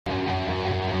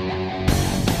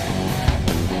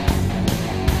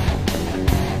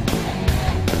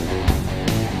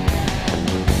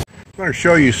I'm going to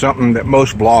show you something that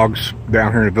most vlogs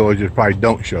down here in the villages probably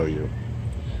don't show you.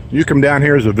 You come down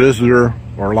here as a visitor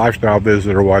or a lifestyle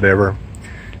visitor or whatever.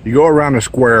 You go around the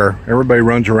square. Everybody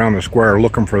runs around the square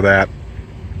looking for that,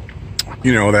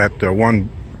 you know, that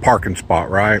one parking spot,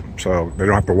 right? So they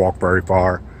don't have to walk very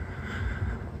far.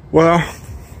 Well,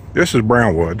 this is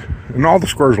Brownwood, and all the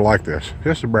squares are like this.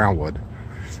 This is Brownwood.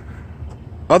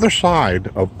 Other side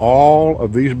of all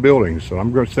of these buildings, so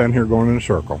I'm going to stand here going in a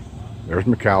circle. There's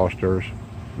McAllister's,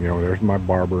 you know, there's my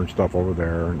barber and stuff over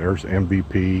there, and there's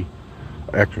MVP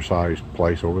exercise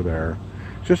place over there.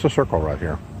 It's just a circle right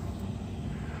here.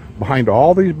 Behind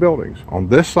all these buildings, on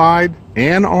this side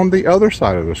and on the other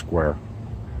side of the square,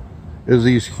 is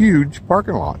these huge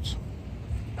parking lots.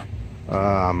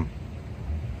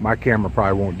 My camera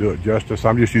probably won't do it justice.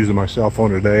 I'm just using my cell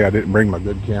phone today. I didn't bring my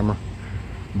good camera,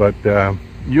 but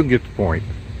you get the point.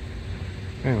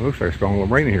 Man, it looks like it's going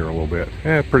to rain here a little bit.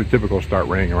 Pretty typical to start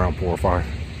raining around 4 or 5.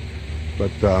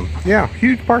 But yeah,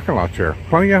 huge parking lots here.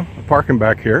 Plenty of parking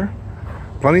back here.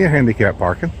 Plenty of handicap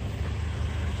parking.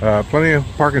 Plenty of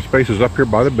parking spaces up here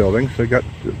by the buildings. They got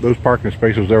those parking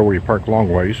spaces there where you park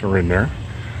long ways are in there.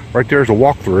 Right there's a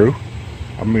walk-through.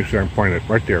 I'm going to point it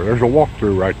right there. There's a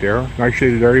walk-through right there. Nice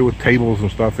shaded area with tables and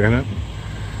stuff in it.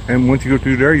 And once you go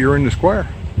through there, you're in the square.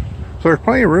 So there's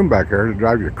plenty of room back there to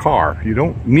drive your car. You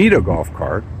don't need a golf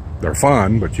cart. They're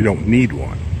fun, but you don't need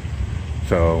one.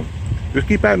 So just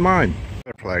keep that in mind.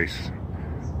 Other place.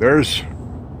 There's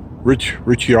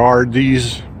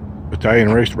Ricciardi's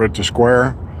Italian restaurant at the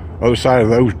square. Other side of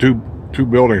those two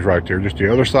buildings right there, just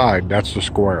the other side, that's the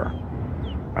square.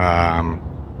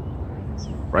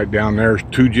 Right down there is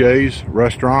 2J's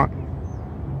restaurant.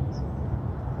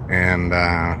 And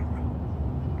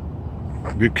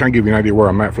kind of give you an idea where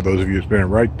I'm at for those of you who's been.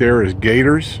 Right there is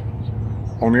Gators.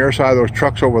 On the other side of those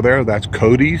trucks over there, that's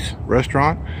Cody's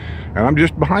restaurant. And I'm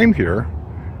just behind here.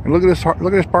 And look at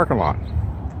this parking lot.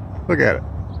 Look at it.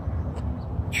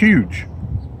 It's huge.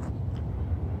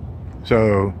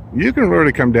 So you can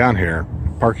really come down here,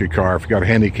 park your car if you got a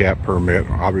handicap permit.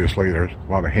 Obviously, there's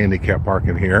a lot of handicap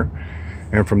parking here.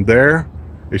 And from there,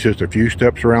 it's just a few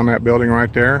steps around that building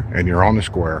right there, and you're on the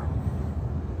square.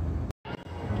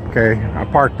 Okay, I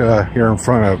parked here in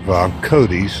front of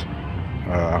Cody's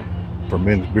for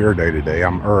men's beer day today.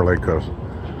 I'm early because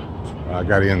I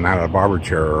got in and out of the barber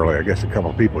chair early. I guess a couple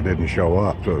of people didn't show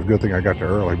up, so it's a good thing I got there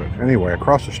early. But anyway,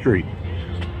 across the street,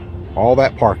 all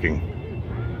that parking,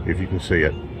 if you can see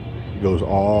it, goes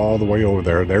all the way over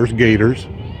there. There's Gators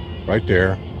right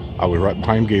there. I was right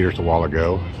behind Gators a while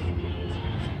ago.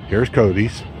 Here's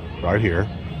Cody's right here.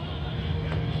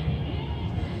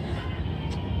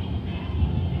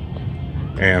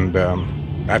 And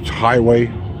that's Highway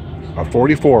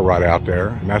 44 right out there,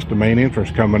 and that's the main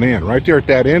entrance coming in. Right there at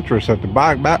that entrance, at the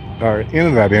end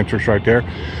of that entrance right there,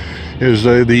 is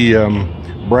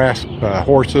the brass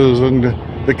horses and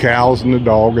the cows and the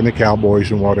dog and the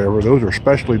cowboys and whatever. Those are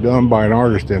specially done by an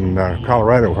artist in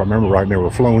Colorado, if I remember right, and they were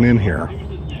flown in here.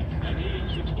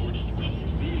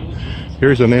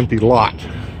 Here's an empty lot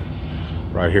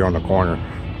right here on the corner.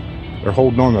 They're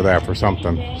holding on to that for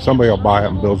something. Somebody will buy it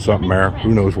and build something there.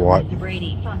 Who knows what.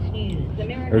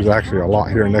 There's actually a lot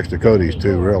here next to Cody's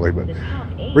too, really. But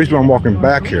the reason I'm walking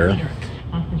back here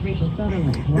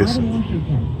is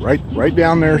right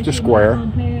down there is the square.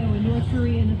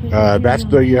 That's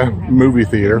the movie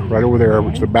theater right over there,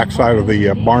 which the back side of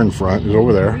the barn front is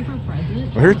over there.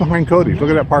 Well, here's behind Cody's.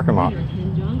 Look at that parking lot.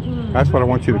 That's what I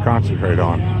want you to concentrate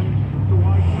on.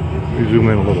 Let me zoom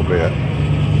in a little bit.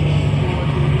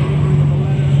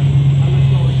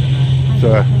 It's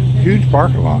a huge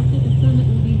parking lot.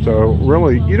 So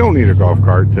really, you don't need a golf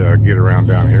cart to get around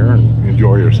down here and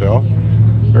enjoy yourself.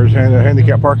 There's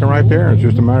handicap parking right there. It's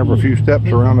just a matter of a few steps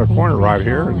around the corner right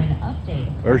here.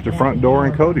 And there's the front door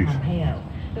in Cody's.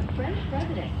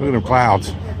 Look at them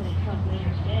clouds.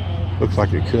 Looks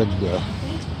like it could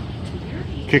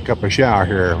kick up a shower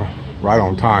here right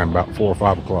on time, about 4 or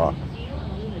 5 o'clock.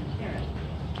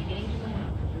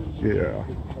 Yeah.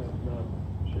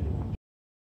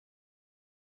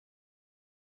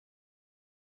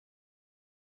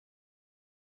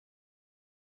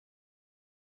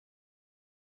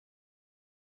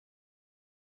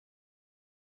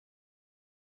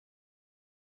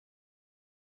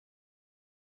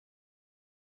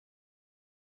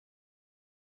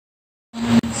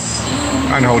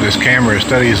 I hold this camera as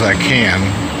steady as I can.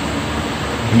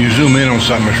 When you zoom in on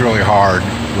something, it's really hard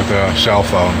with a cell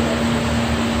phone.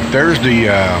 There's the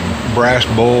brass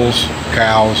bulls,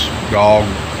 cows, dog,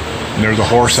 and there's a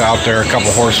horse out there, a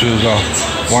couple horses.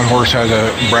 One horse has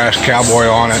a brass cowboy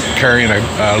on it carrying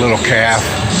a little calf.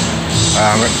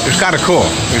 It's kind of cool.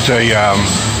 It's a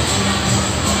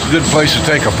good place to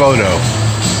take a photo.